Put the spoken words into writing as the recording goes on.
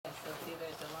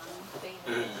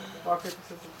rock, paper,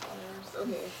 scissors, flyers.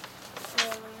 Okay.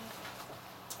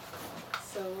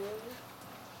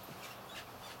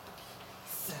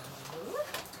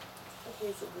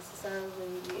 Okay, so this is our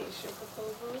remediation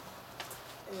proposal,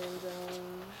 and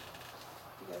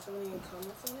you guys have any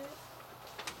comments on it?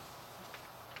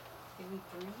 Did we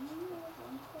bring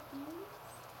one things?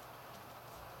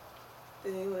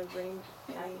 Did anyone bring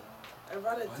any? I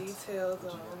brought a detailed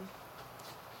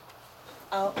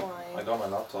outline. I got my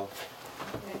laptop.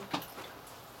 Okay.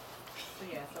 So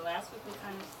yeah, so last week we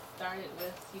kind of started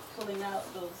with you pulling out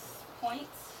those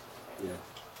points. Yeah.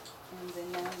 And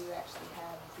then now you actually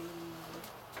have the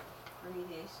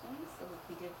remediation, so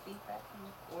we can give feedback,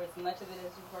 or as much of it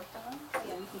as you've worked on.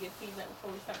 Yeah, we can give feedback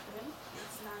before we start presenting.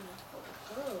 It's not enough.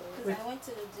 Oh. Because I went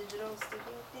to the digital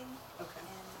studio thing, Okay.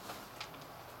 and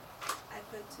I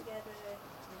put together the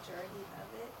majority of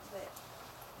it, but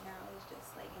now it's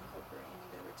just like incorporating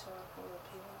the rhetorical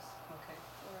appeals, Okay.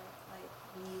 or like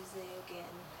music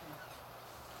and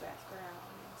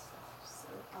background and stuff. So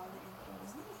all the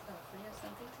influence. So if we have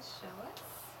something to show us.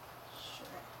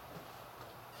 Sure.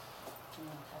 You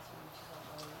want to pass it on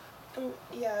to you?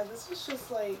 Yeah, this was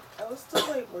just like, I was still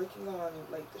like working on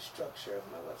like the structure of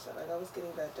my website. Like I was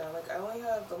getting that down. Like the only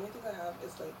thing I have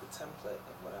is like the template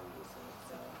of what I'm using.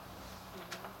 So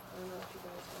I don't know if you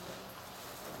guys want to.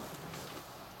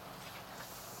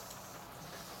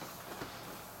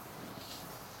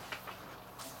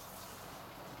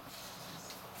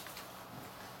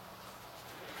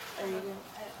 Are you gonna?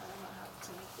 I don't know how to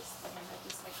make this thing. I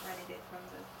just like rented it from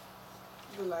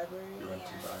The library? You went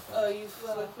to Yeah. the iPad. Oh, you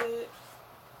flip it?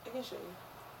 I can show you.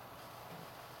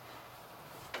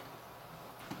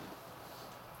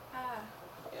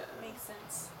 Yeah. makes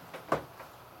sense. Okay.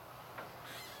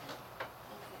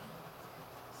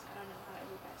 So I don't know how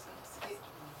everybody's gonna see it.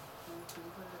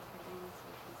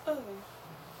 Okay.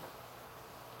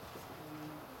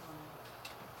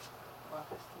 Walk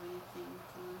us through anything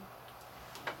you've done.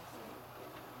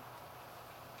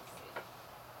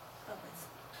 Oh, let's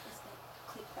go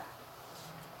click back.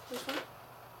 Which one?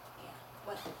 Yeah.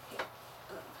 What? Here.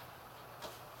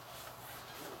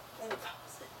 Let me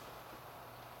pause it.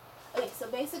 Okay, so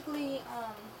basically,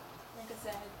 like I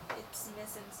said, it's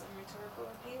missing some rhetorical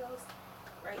appeals.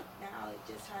 Right now, it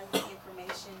just has the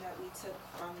information that we took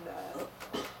from the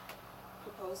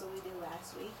proposal we did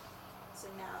last week. So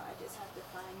now I just have to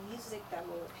find music that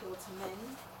will appeal to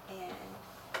men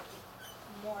and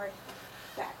more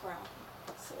background,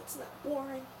 so it's not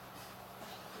boring.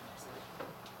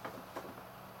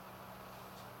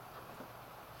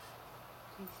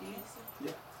 Can you see it?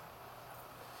 Yeah.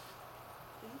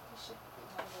 You should you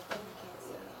can't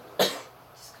see it.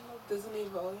 Just come over. Does it need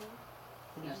volume?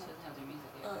 No, she doesn't have the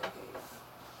music there. Oh, okay.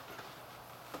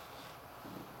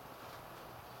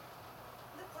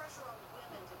 The pressure on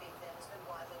women to be thin has been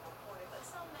widely reported, but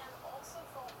some men also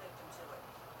fall victim to it.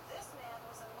 This man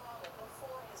was a model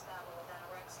before his battle with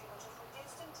anorexia, which has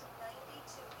reduced him to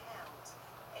 92 pounds.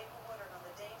 April Woodard on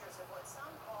the dangers of what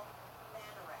some call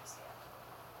manorexia.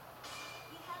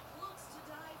 He had looks to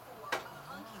die for, a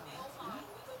hunky male model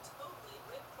with a totally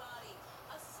ripped body,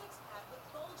 a six-pack with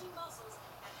bulging muscles,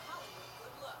 and Hollywood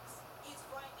good looks. It's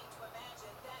frightening to imagine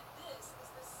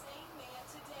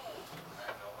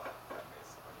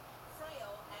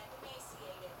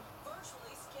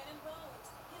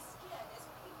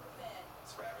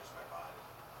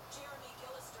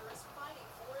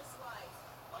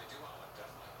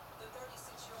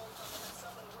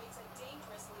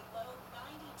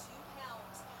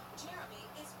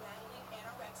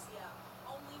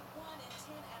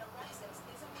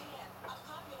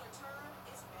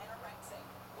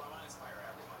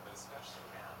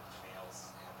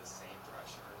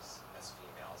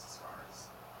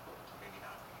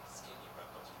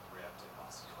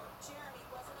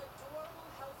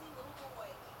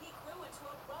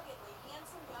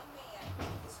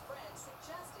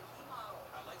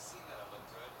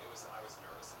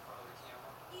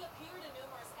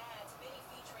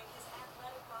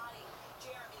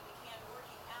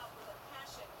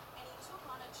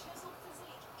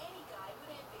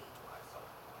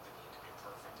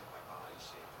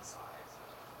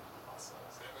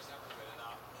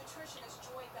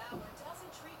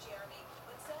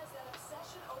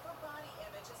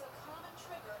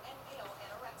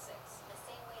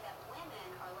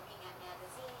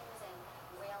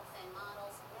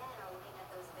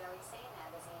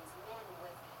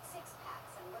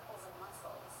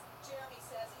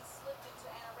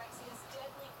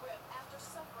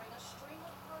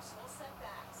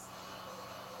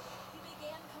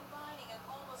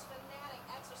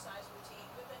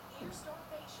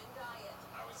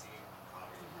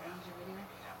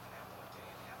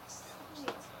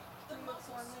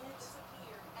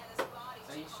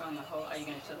showing the whole, are you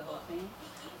gonna show the whole thing?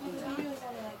 And the video is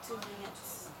only like 2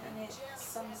 minutes, and it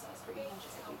sums up pretty much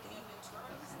everything.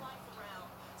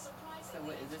 So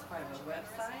what, is this part of a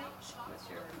website? What's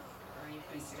your, or are you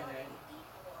putting together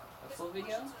a full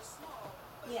video?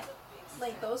 Yeah,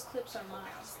 like those clips are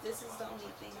mine. This is the only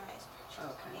thing I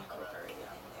Okay. incorporated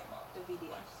in there, the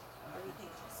video. Everything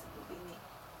else will be me.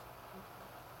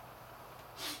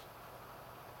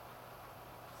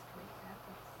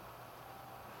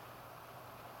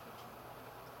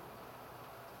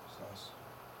 It's nice.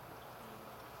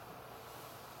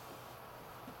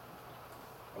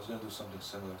 I was gonna do something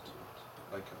similar to it,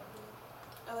 like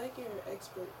I like your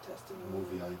expert a testimony.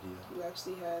 movie idea. You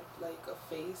actually had like a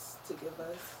face to give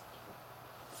us,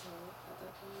 so I thought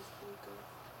that was pretty good.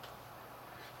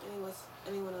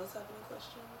 Anyone else have any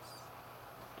questions?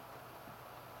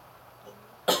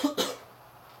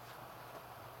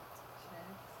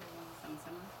 Something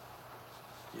similar?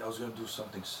 Yeah, I was gonna do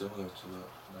something similar to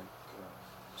it, like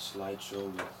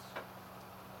slideshow with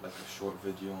like a short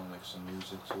video and like some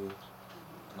music to it.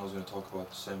 And I was gonna talk about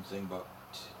the same thing, but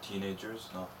teenagers,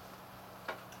 not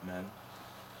men.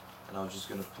 And I was just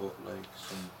gonna put like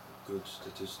some good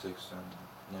statistics and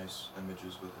nice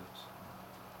images with it.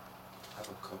 I have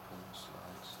a couple of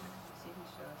slides. She can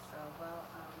show us. So, well,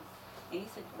 any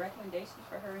recommendations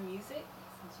for her music?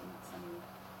 Since you want some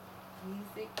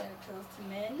music that appeals to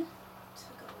men. To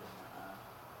go with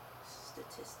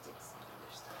statistics and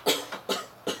other stuff.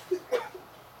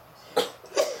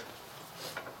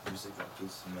 Music that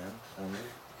appeals to men only.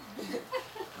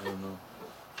 I don't know.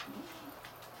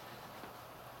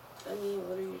 I mean,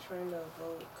 what are you trying to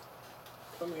evoke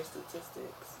from your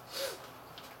statistics?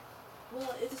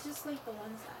 Well, it's just like the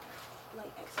ones that,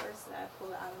 like excerpts that I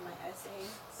pull out of my essay.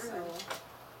 So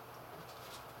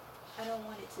I don't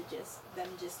want it to just them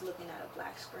just looking at a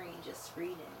black screen, just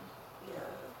reading. You know.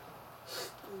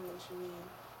 I know what you mean.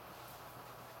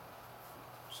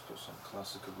 Just put some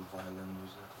classical violin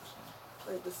music or something.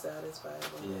 Like the saddest violin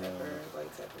Yeah. ever, like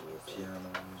type of music.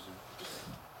 Piano music.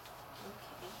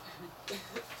 Okay.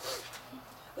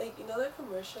 Like, you know that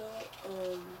commercial,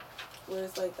 where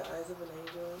it's like the eyes of an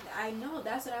angel? I know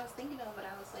that's what I was thinking of, but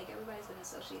I was like, everybody's gonna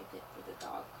associate it with the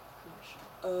dog commercial.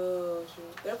 Oh,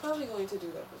 true. They're probably going to do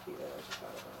that for Peter. I just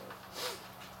thought about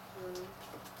it.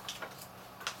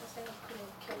 Instead of putting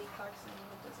Kelly Clarkson,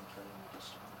 it doesn't kill you, make it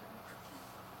stronger.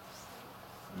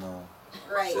 No.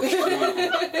 Right.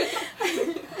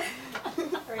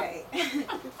 Right.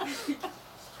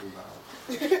 Too loud.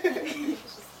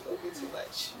 It's just a little bit too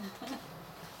much.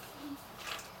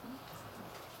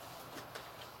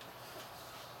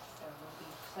 So we'll be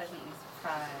pleasantly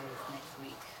surprised next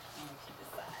week when we can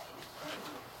decide.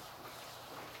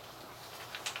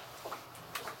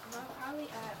 I'll probably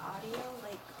add audio,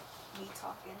 like me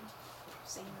talking,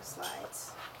 saying the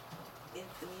slides, if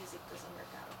the music doesn't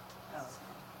work out. Oh.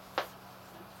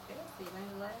 Good. So you went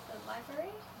to the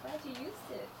library? Glad you used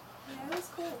it. Yeah, it was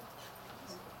cool.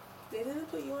 They didn't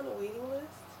put you on a waiting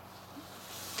list?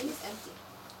 It was empty.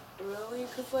 Really?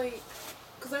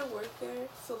 Cause I work there,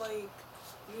 so like,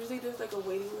 usually there's like a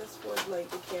waiting list for like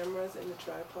the cameras and the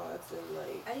tripods and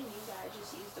like. I didn't use that, I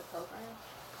just used the program.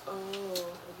 Oh,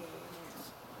 okay.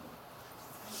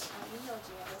 You know what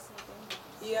you're listening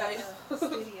to. Yeah, I know.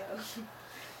 Studio. I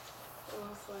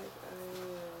was like, I don't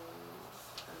know.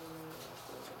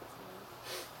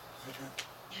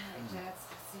 That's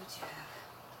suit you.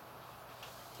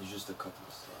 It's just a couple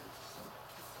of slides.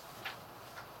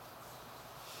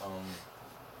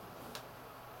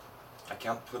 I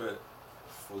can't put it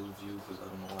full view because I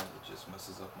don't know why it just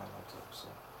messes up my laptop. So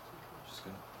I'm just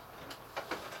gonna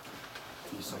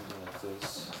be something like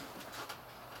this.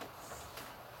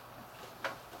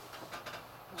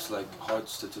 It's like hard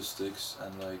statistics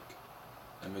and like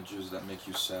images that make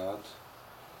you sad,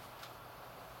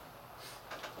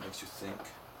 makes you think.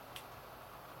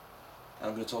 And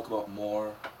I'm gonna talk about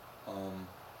more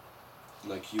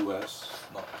like US.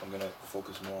 I'm gonna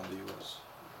focus more on the US,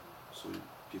 so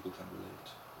people can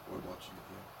relate who are watching it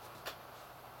here.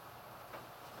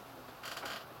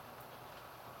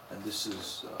 And this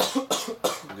is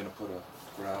I'm gonna put a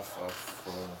graph of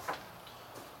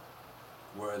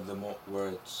where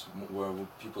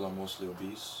people are mostly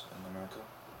obese in America,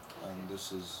 and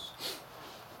this is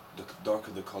the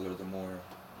darker the color, the more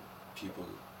people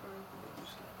are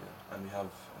obese. Yeah, and we have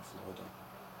in Florida a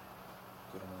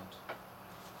good amount.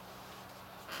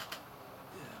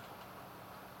 Yeah.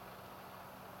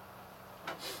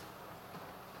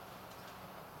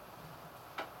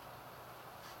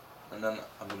 And then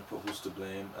I'm gonna put who's to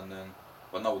blame, and then,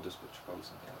 well, not with this picture, probably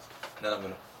something else. And then I'm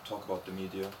gonna talk about the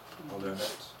media while they're in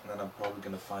it, and then I'm probably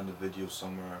gonna find a video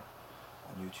somewhere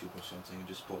on YouTube or something, and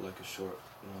just put like a short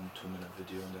 1-2 minute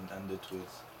video and then end it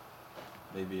with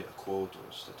maybe a quote or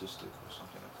a statistic or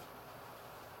something like that.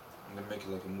 I'm gonna make it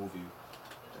like a movie,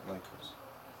 like us.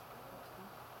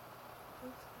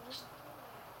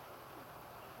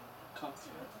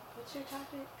 What's your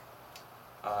topic?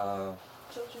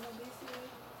 Children obesity?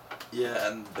 Yeah,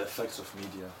 and the effects of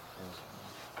media. Yes.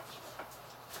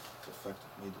 The effect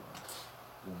of media on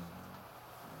women.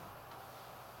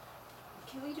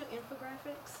 Can we do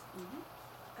infographics? Mm-hmm.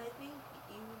 I think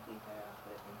you would be better off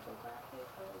with infographic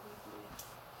or a weekly.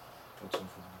 What's in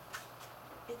for me?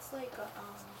 It's like a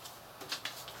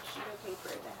sheet of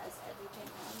paper that has everything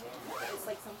on there. It's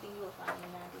like something you will find in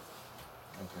a magazine.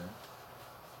 Okay.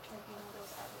 Like you know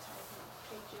those advertisement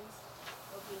pages.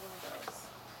 It'll be one of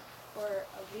those. Or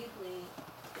a weekly is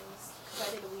because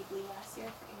I did a weekly last year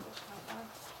for English Countdown.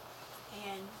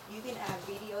 And you can add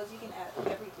videos, you can add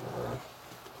everything on it.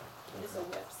 It's a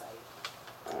website.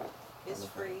 It's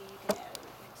free, you can add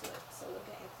everything to it. So look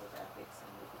at infographics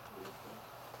and look at weekly.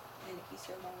 And if you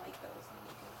still don't like those, then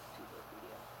you can do the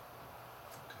video.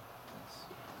 Nice.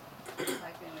 I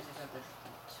like the images of the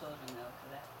children though,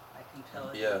 because that I can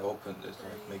tell it. Yeah, open. It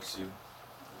like makes you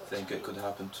think it could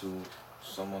happen to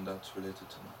someone that's related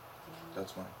to me.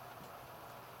 That's mine.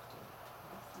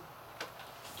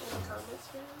 Any comments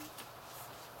for him?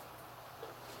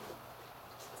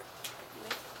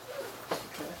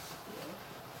 Okay.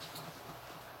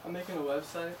 I'm making a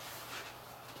website.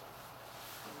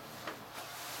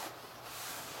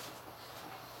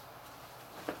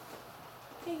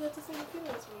 Hey, you got to sing a few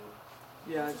notes for me.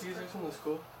 Yeah, did you get yours from the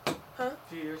school? Huh?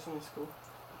 Did you get yours from the school?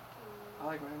 I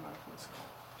like mine from the school.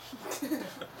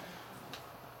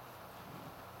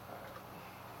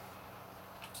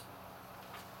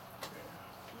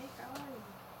 Nick, how are you?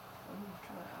 I'm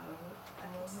kind of out of it. I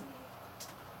can see.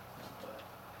 But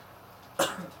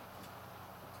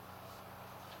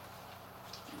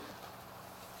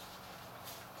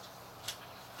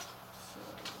so,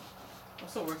 I'm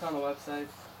still working on the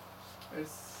website.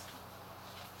 It's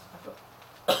I feel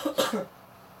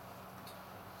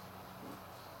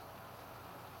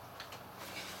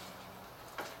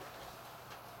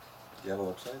Do you have a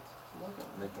website? I'm working on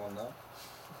it. Make one now.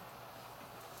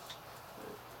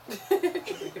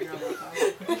 Figure out my time.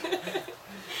 Here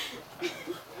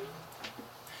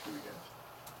we go.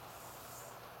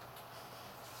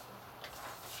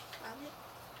 I'm it.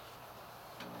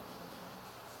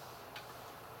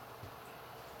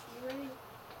 You ready?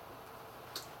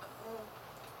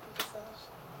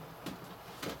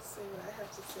 Say what I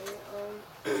have to say.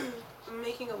 I'm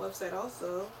making a website also.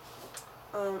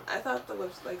 I thought a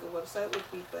website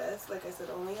would be best. Like I said,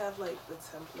 only have like the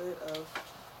template of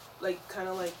like kind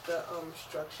of like the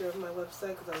structure of my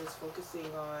website, because I was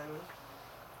focusing on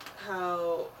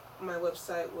how my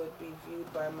website would be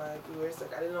viewed by my viewers.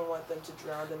 Like I didn't want them to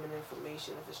drown them in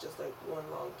information if it's just like one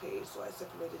long page, so I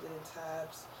separated it in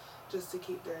tabs just to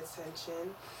keep their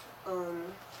attention.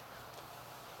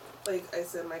 Like I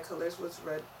said, my colors was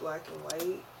red, black, and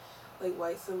white. Like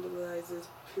white symbolizes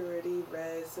purity,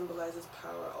 red symbolizes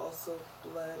power, also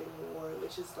blood and war,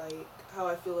 which is like how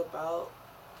I feel about,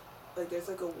 like there's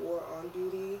like a war on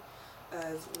beauty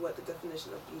as what the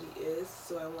definition of beauty is.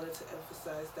 So I wanted to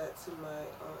emphasize that to my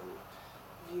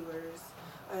viewers.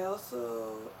 I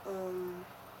also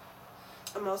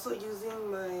I'm also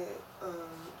using my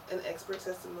an expert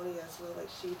testimony as well, like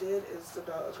she did. It's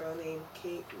about a girl named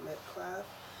Kate Metcalf,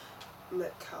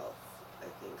 I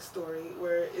think, story,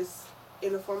 where it's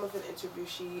in the form of an interview.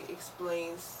 She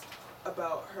explains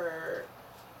about her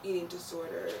eating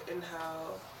disorder and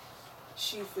how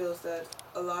she feels that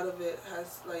a lot of it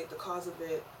has, like, the cause of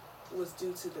it was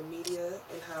due to the media,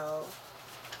 and how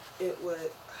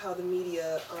the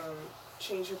media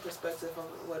changed her perspective on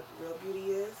what real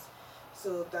beauty is.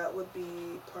 So that would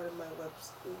be part of my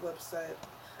website.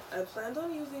 I planned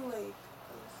on using, like,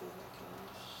 let me see if I can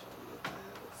show you if I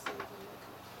have it saved on my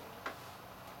computer.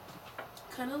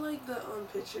 Kind of like the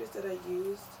pictures that I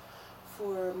used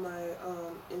for my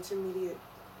intermediate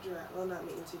draft. Well, not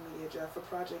my intermediate draft, for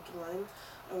project 1.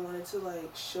 I wanted to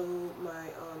like show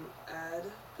my ad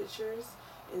pictures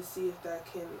and see if that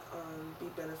can be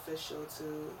beneficial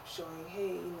to showing,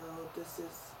 hey, you know, this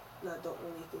is not the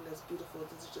only thing that's beautiful,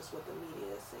 this is just what the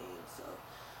media is saying. So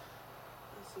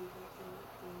let's see if I can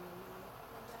remember.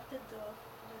 The Dove.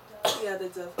 Yeah, the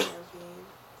Dove campaign.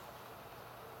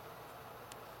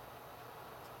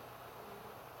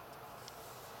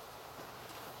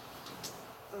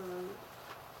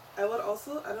 I would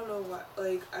also, I don't know why,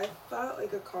 like, I thought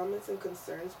like a comments and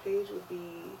concerns page would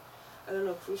be, I don't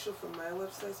know, crucial for my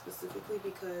website specifically,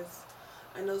 because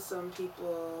I know some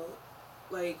people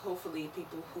like hopefully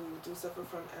people who do suffer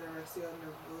from anorexia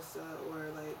nervosa or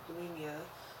like bulimia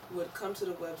would come to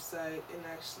the website and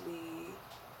actually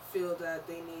feel that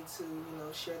they need to, you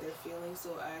know, share their feelings.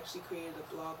 So I actually created a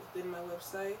blog within my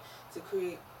website to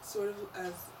create sort of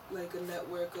as like a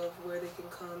network of where they can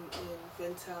come and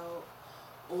vent out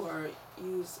or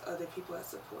use other people as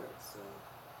support. So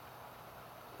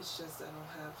it's just I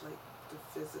don't have like the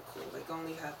physical, like I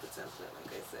only have the template,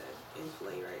 like I said, in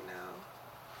play right now.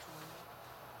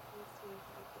 Let's see if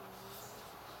I can.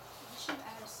 You should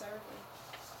add a survey.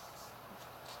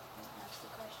 And ask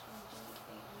the question, do you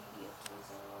think media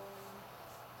plays a role in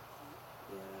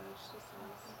Yeah, it's just how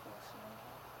nice. people feel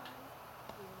about body?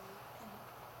 Yeah. And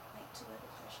like 2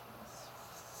 other questions.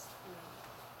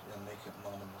 Yeah, make it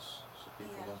anonymous so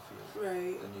people Yeah. don't feel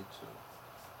Right. the need to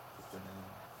put their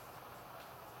name.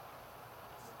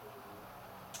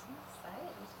 I'm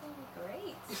excited. It's gonna be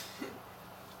great.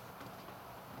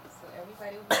 So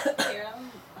everybody will be here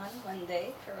on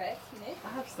Monday, correct, Nick? I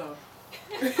have stuff.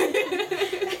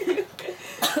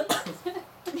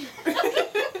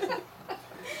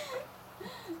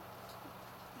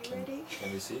 You ready?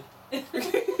 Can we see? Sure.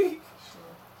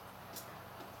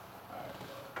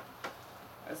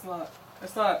 Alright.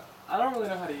 It's not, I don't really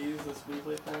know how to use this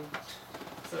Weebly thing.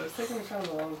 So it's taken me kind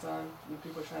of a long time, and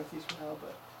people are trying to teach me how,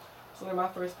 but, so like my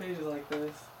first page is like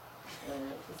this,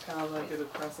 and it's kind of like a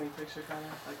depressing picture, kind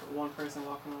of, like one person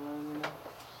walking alone, you know?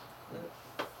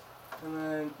 And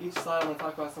then each slide I'm going to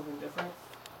talk about something different.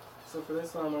 So for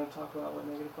this one I'm going to talk about what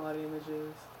negative body image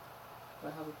is. I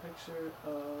have a picture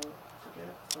of, I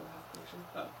forget, what I have a picture.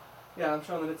 Oh, yeah, I'm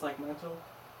showing that it's like mental.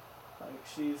 Like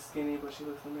she's skinny but she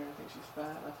looks in the mirror and thinks she's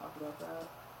fat, and I talk about that.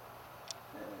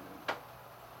 And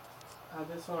I have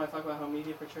this one, I talk about how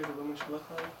media portrays a woman should look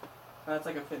like. And that's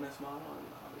like a fitness model, and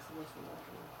obviously most of them are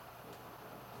true.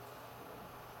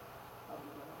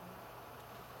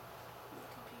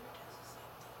 Computer does the same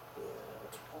thing.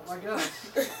 Oh my gosh.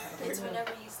 It's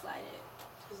whenever you slide it.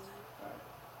 Alright.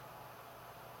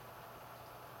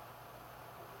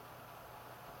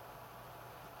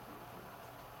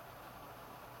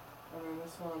 And then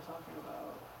this one I'm talking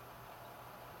about,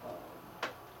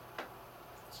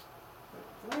 wait,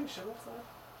 did I even show that slide?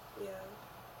 Yeah.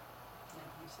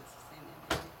 Yeah, it's just the same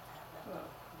image.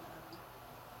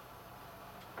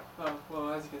 Oh,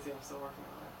 well, as you can see, I'm still working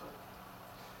on it, but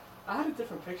I had a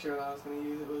different picture that I was going to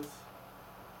use. It was,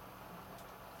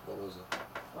 What was it?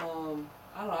 I don't know,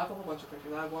 I have a whole bunch of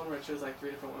pictures. I have one where it shows like 3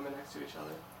 different women next to each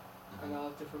other, and all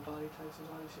have different body types and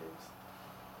body shapes.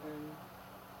 And,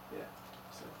 yeah,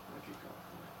 so I'm going to keep going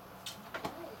from there.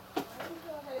 Alright, why don't we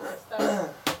go ahead and start?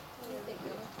 What do you think,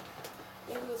 Billy?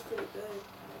 I think it was pretty good.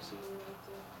 I actually really liked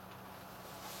it.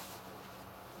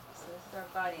 So this is our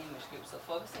body image group. So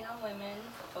focusing on women,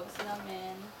 focusing on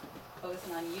men,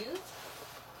 focusing on youth,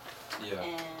 Yeah.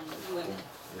 and women.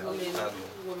 Yeah. Women,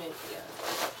 And- women, yeah.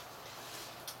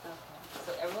 Okay.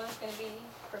 So everyone's going to be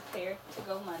prepared to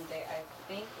go Monday. I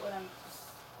think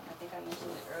I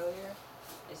mentioned it earlier.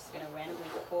 It's going to randomly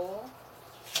pull,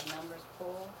 a numbers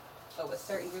pull. But with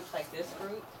certain groups like this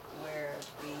group, where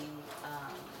the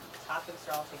topics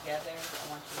are all together, I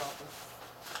want you all to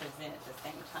present at the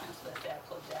same time. So let's say I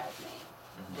pull Jazz name,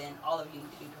 then all of you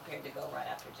need to be prepared to go right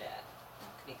after Jazz.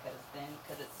 Because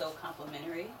it's so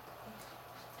complementary,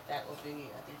 I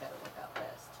think that'll work out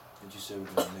best. Did you say we're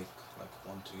gonna make like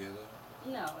one together?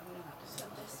 No, we don't have to So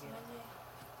do it this together. Monday,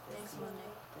 This next Mon-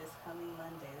 Monday. This coming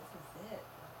Monday, this is it.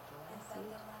 The Is last that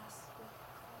week. the last week?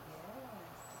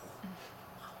 Yes.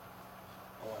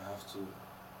 Oh, I have to.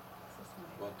 It's this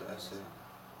Monday. What the Or this essay? one.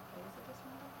 Wait, is it this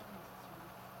Monday? I think it's this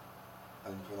Monday. I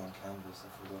didn't put it on Canvas. I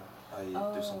forgot.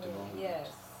 There's something wrong with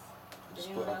yes. it. I Did just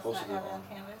anyone I else posted not it have it on.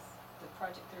 on Canvas? The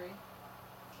Project 3?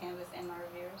 Canvas and my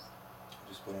reviewers? I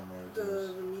just put on my The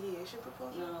reviews. remediation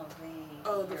proposal? No,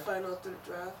 The final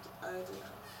draft? I did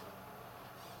not.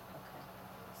 Okay.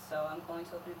 So I'm going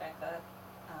to open it back up.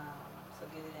 So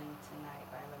get it in tonight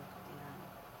by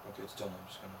 11:59. Okay, it's done. I'm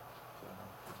just gonna put it on.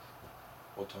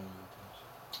 What time will you finish?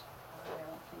 I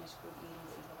won't finish group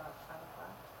meetings until about 5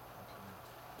 o'clock. Okay.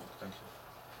 Thank you.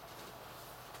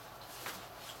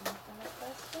 Any further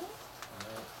questions?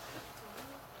 Alright.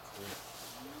 Cool.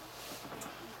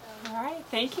 All right,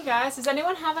 thank you guys. Does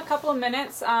anyone have a couple of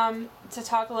minutes to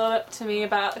talk a little bit to me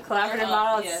about the collaborative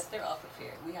model? Yes, they're all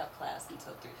prepared. We have class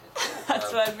until 3:15.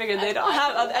 That's what I figured. They don't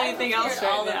have anything else I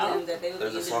right prepared all now. of them that they would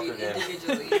There's be a soccer interviewed game.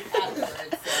 individually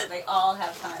afterwards, so they all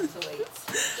have time to wait.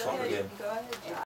 Soccer game. Go ahead, Josh.